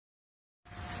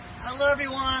Hello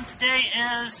everyone, today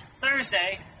is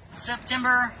Thursday,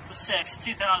 September the 6th,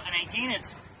 2018.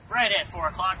 It's right at 4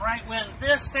 o'clock, right when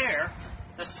this fair,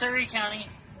 the Surrey County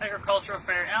Agricultural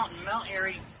Fair out in Mount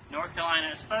Airy, North Carolina,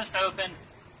 is supposed to open,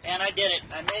 and I did it.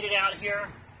 I made it out here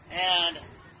and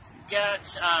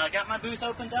got my booth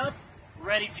opened up,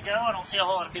 ready to go. I don't see a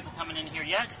whole lot of people coming in here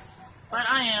yet, but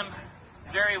I am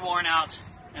very worn out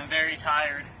and very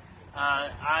tired.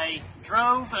 I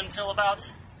drove until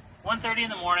about 1:30 in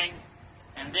the morning,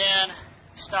 and then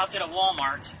stopped at a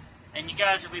Walmart, and you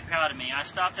guys will be proud of me. I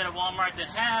stopped at a Walmart that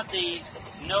had the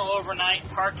no overnight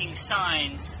parking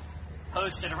signs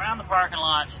posted around the parking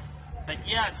lot, but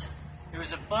yet there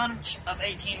was a bunch of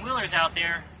 18-wheelers out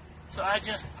there, so I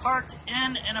just parked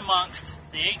in and amongst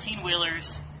the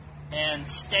 18-wheelers and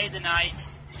stayed the night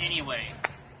anyway.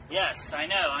 Yes, I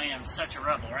know, I am such a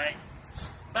rebel, right?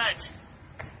 But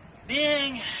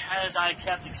being as I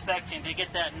kept expecting to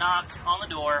get that knock on the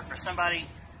door for somebody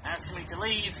asking me to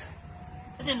leave,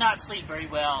 I did not sleep very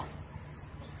well.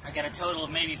 I got a total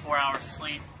of maybe 4 hours of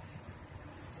sleep.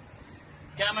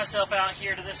 Got myself out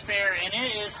here to this fair, and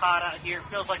it is hot out here. It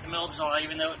feels like the middle of July,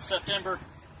 even though it's September.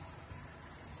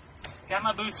 Got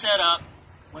my booth set up,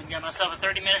 went and got myself a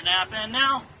 30-minute nap, and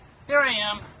now here I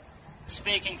am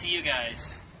speaking to you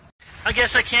guys. I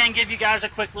guess I can give you guys a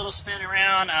quick little spin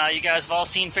around. You guys have all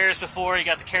seen fairs before. You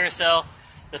got the carousel,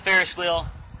 the Ferris wheel.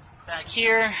 Back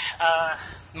here,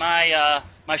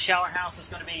 my shower house is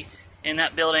going to be in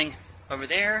that building over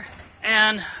there.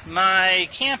 And my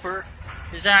camper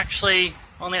is actually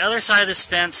on the other side of this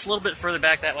fence, a little bit further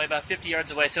back that way, about 50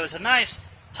 yards away. So it's a nice,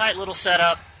 tight little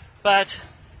setup. But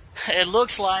it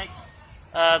looks like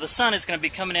the sun is going to be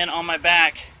coming in on my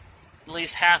back at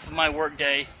least half of my work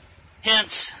day.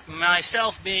 Hence,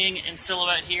 myself being in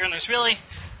silhouette here, and there's really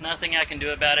nothing I can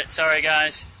do about it. Sorry,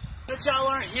 guys. But y'all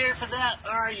aren't here for that,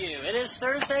 are you? It is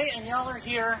Thursday, and y'all are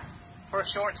here for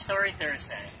Short Story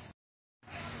Thursday.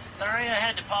 Sorry I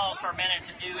had to pause for a minute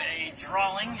to do a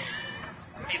drawing.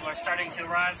 People are starting to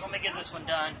arrive, so let me get this one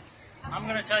done. I'm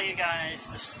going to tell you guys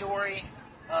the story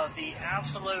of the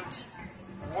absolute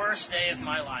worst day of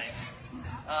my life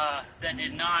that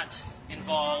did not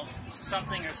involve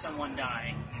something or someone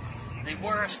dying. The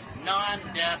worst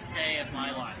non-death day of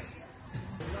my life.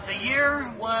 The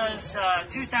year was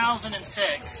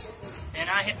 2006, and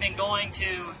I had been going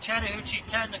to Chattahoochee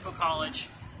Technical College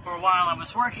for a while. I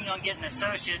was working on getting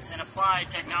associates in applied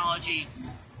technology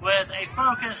with a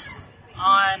focus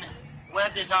on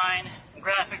web design,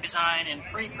 graphic design, and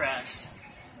pre-press.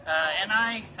 And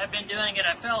I have been doing it.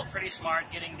 I felt pretty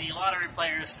smart getting the lottery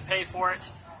players to pay for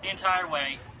it the entire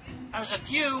way. I was a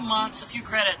few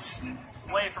credits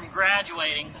away from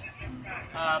graduating,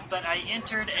 but I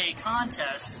entered a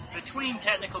contest between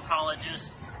technical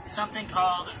colleges, something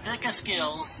called VICA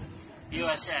Skills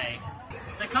USA.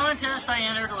 The contest I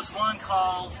entered was one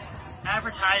called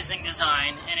Advertising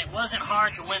Design, and it wasn't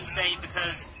hard to win state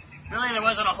because really there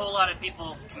wasn't a whole lot of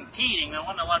people competing. There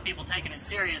wasn't a lot of people taking it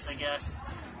serious, I guess.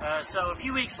 So a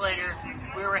few weeks later,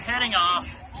 we were heading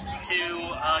off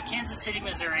to Kansas City,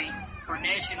 Missouri, for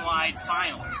nationwide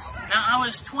finals. Now, I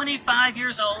was 25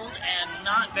 years old and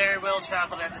not very well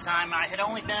traveled at the time. I had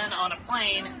only been on a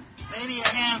plane maybe a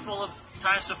handful of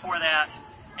times before that,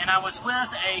 and I was with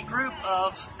a group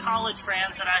of college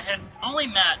friends that I had only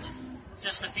met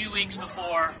just a few weeks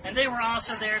before, and they were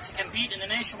also there to compete in the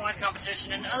nationwide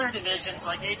competition in other divisions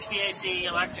like HVAC,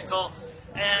 electrical,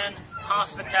 and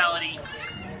hospitality.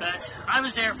 But I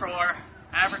was there for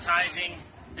advertising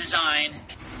design.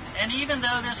 And even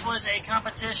though this was a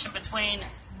competition between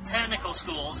technical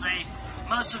schools,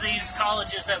 most of these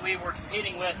colleges that we were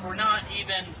competing with were not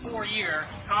even four-year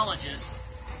colleges.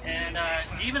 And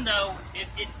even though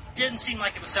it didn't seem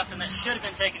like it was something that should have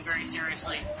been taken very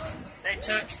seriously, they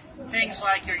took things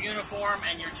like your uniform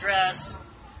and your dress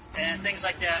and things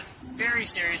like that very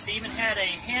serious. They even had a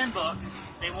handbook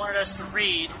they wanted us to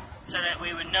read so that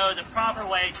we would know the proper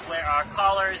way to wear our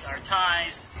collars, our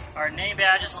ties, our name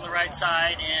badges on the right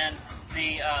side, and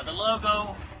the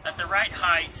logo at the right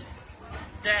height,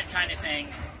 that kind of thing.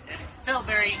 It felt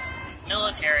very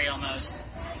military almost.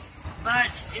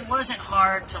 But it wasn't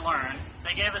hard to learn.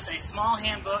 They gave us a small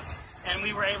handbook, and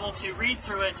we were able to read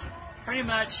through it pretty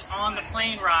much on the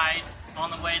plane ride on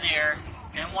the way there.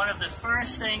 And one of the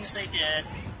first things they did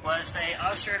was they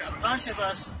ushered a bunch of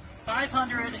us,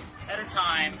 500 at a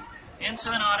time,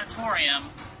 into an auditorium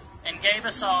and gave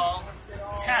us all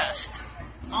test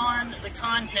on the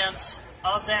contents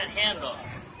of that handbook.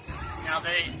 Now,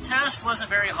 the test wasn't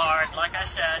very hard. Like I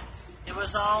said, it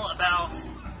was all about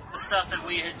the stuff that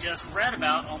we had just read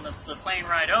about on the plane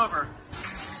ride over.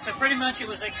 So pretty much it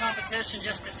was a competition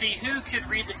just to see who could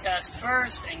read the test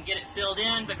first and get it filled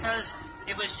in, because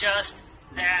it was just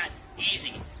that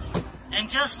easy. And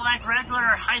just like regular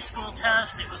high school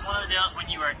test, it was one of those when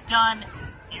you are done,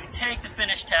 you take the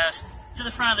finished test to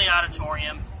the front of the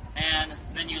auditorium and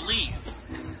then you leave.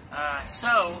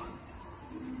 So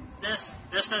this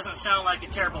doesn't sound like a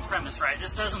terrible premise, right?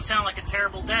 This doesn't sound like a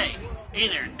terrible day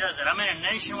either, does it? I'm in a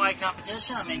nationwide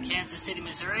competition. I'm in Kansas City,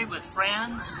 Missouri with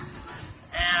friends,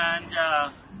 and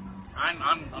I'm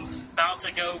about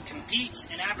to go compete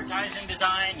in advertising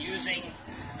design using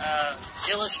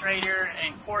Illustrator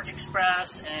and Quark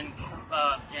Express and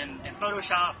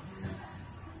Photoshop.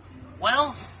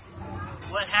 Well,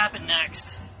 what happened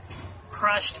next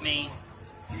crushed me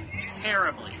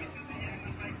terribly.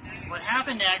 What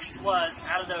happened next was,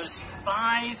 out of those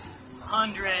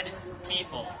 500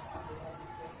 people,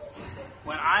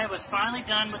 when I was finally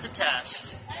done with the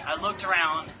test, I looked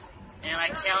around and I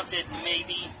counted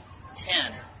maybe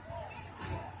 10.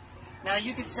 Now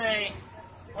you could say,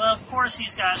 well, of course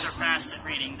these guys are fast at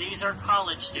reading. These are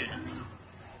college students.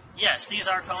 Yes, these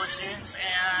are college students,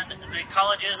 and the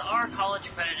colleges are college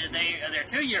accredited. They're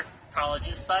two-year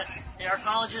colleges, but they are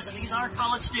colleges, and these are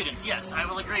college students. Yes, I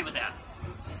will agree with that.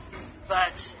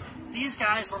 But these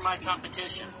guys were my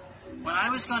competition. When I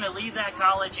was going to leave that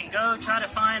college and go try to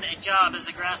find a job as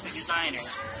a graphic designer,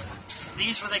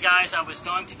 these were the guys I was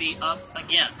going to be up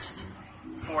against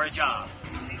for a job.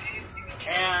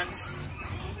 And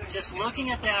just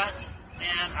looking at that,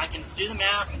 and I can do the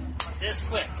math this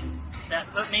quick,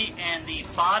 that put me in the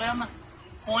bottom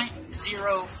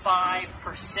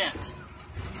 0.05%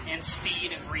 in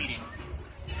speed of reading.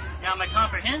 Now my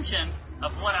comprehension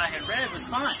of what I had read was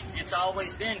fine. It's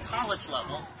always been college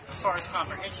level as far as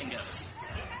comprehension goes.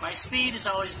 My speed has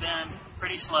always been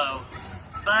pretty slow,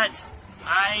 but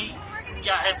I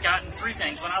have gotten through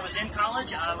things. When I was in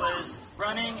college, I was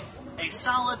running a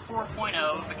solid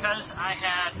 4.0 because I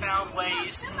had found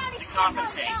ways to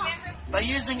compensate. By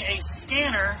using a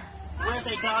scanner with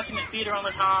a document feeder on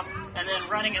the top and then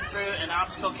running it through an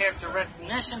optical character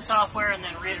recognition software and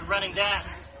then running that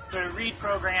through a read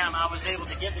program, I was able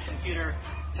to get the computer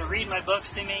to read my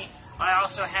books to me. I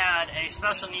also had a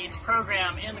special needs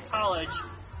program in the college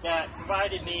that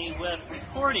provided me with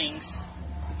recordings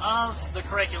of the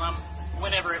curriculum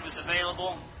whenever it was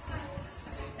available.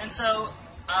 And so,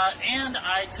 and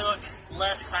I took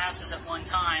less classes at one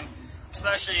time,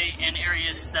 especially in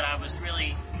areas that I was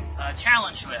really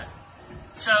challenged with.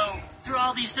 So, through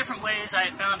all these different ways I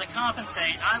had found to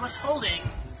compensate, I was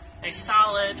holding a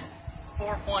solid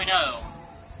 4.0.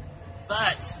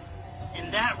 But in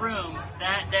that room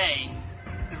that day,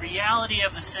 the reality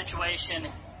of the situation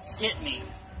hit me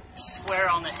square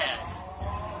on the head.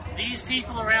 These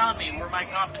people around me were my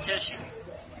competition,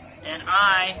 and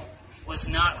I was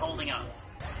not holding up.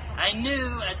 I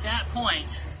knew at that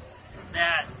point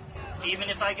that even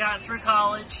if I got through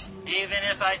college, even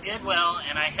if I did well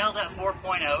and I held that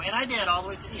 4.0, and I did all the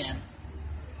way to the end,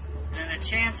 then the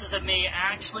chances of me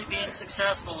actually being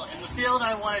successful in the field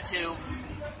I wanted to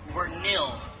were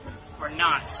nil, were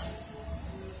not,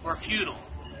 were futile.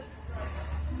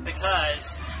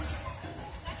 Because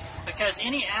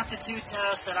any aptitude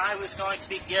test that I was going to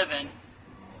be given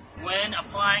when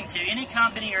applying to any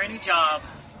company or any job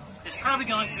is probably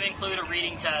going to include a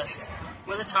reading test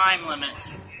with a time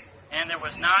limit, and there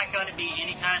was not going to be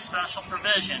any kind of special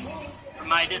provision for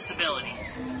my disability.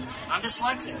 I'm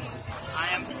dyslexic. I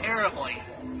am terribly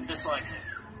dyslexic.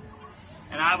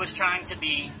 And I was trying to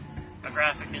be a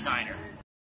graphic designer.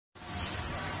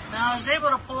 Now I was able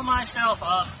to pull myself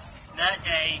up that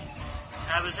day.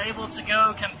 I was able to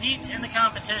go compete in the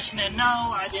competition, and no,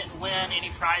 I didn't win any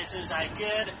prizes. I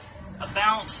did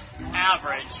about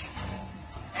average.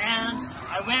 And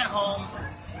I went home,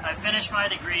 I finished my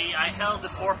degree, I held the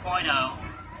 4.0,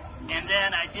 and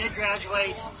then I did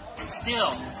graduate, and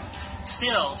still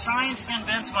trying to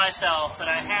convince myself that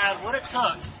I had what it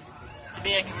took to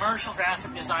be a commercial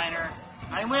graphic designer,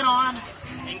 I went on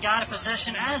and got a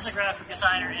position as a graphic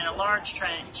designer in a large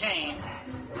chain,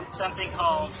 something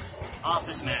called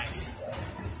Office Max.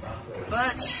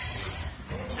 But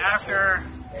after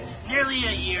nearly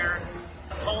a year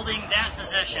of holding that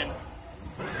position,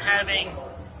 having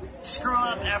screw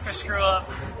up after screw up,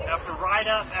 after write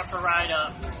up after write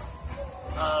up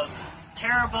of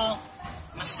terrible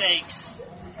mistakes,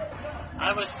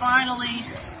 I was finally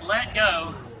let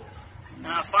go, and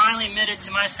I finally admitted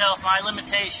to myself my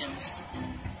limitations,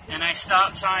 and I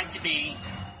stopped trying to be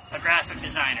a graphic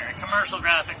designer, a commercial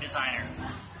graphic designer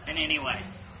in any way.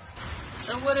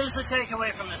 So what is the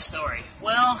takeaway from this story?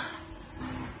 Well,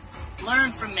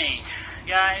 learn from me,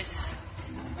 guys.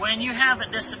 when you have a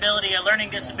disability, a learning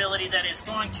disability that is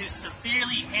going to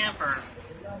severely hamper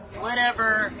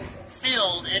whatever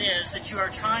field it is that you are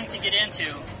trying to get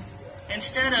into,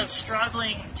 instead of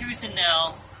struggling tooth and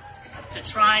nail to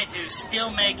try to still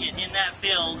make it in that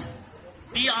field,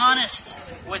 be honest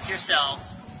with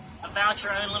yourself about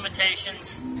your own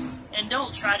limitations, and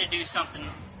don't try to do something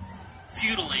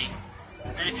futilely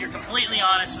that if you're completely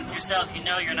honest with yourself, you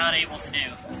know you're not able to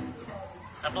do.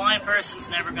 A blind person's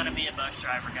never going to be a bus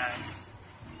driver, guys.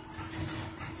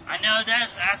 I know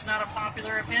that's not a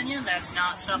popular opinion. That's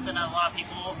not something that a lot of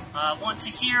people want to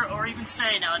hear or even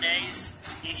say nowadays.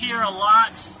 You hear a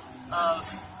lot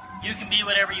of, you can be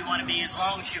whatever you want to be as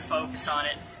long as you focus on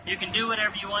it. You can do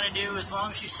whatever you want to do as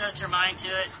long as you set your mind to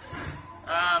it.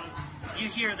 You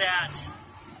hear that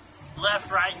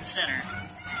left, right, and center.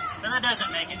 But that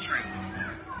doesn't make it true.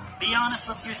 Be honest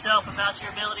with yourself about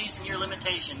your abilities and your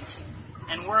limitations,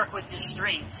 and work with your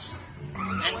strengths.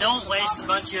 And don't waste a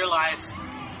bunch of your life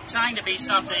trying to be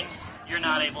something you're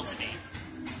not able to be.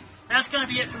 That's going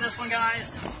to be it for this one,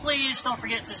 guys. Please don't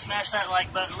forget to smash that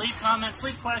like button. Leave comments,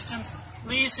 leave questions,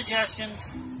 leave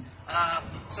suggestions.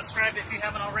 Subscribe if you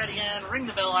haven't already, and ring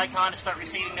the bell icon to start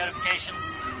receiving notifications.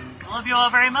 I love you all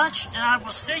very much, and I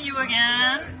will see you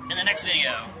again in the next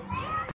video.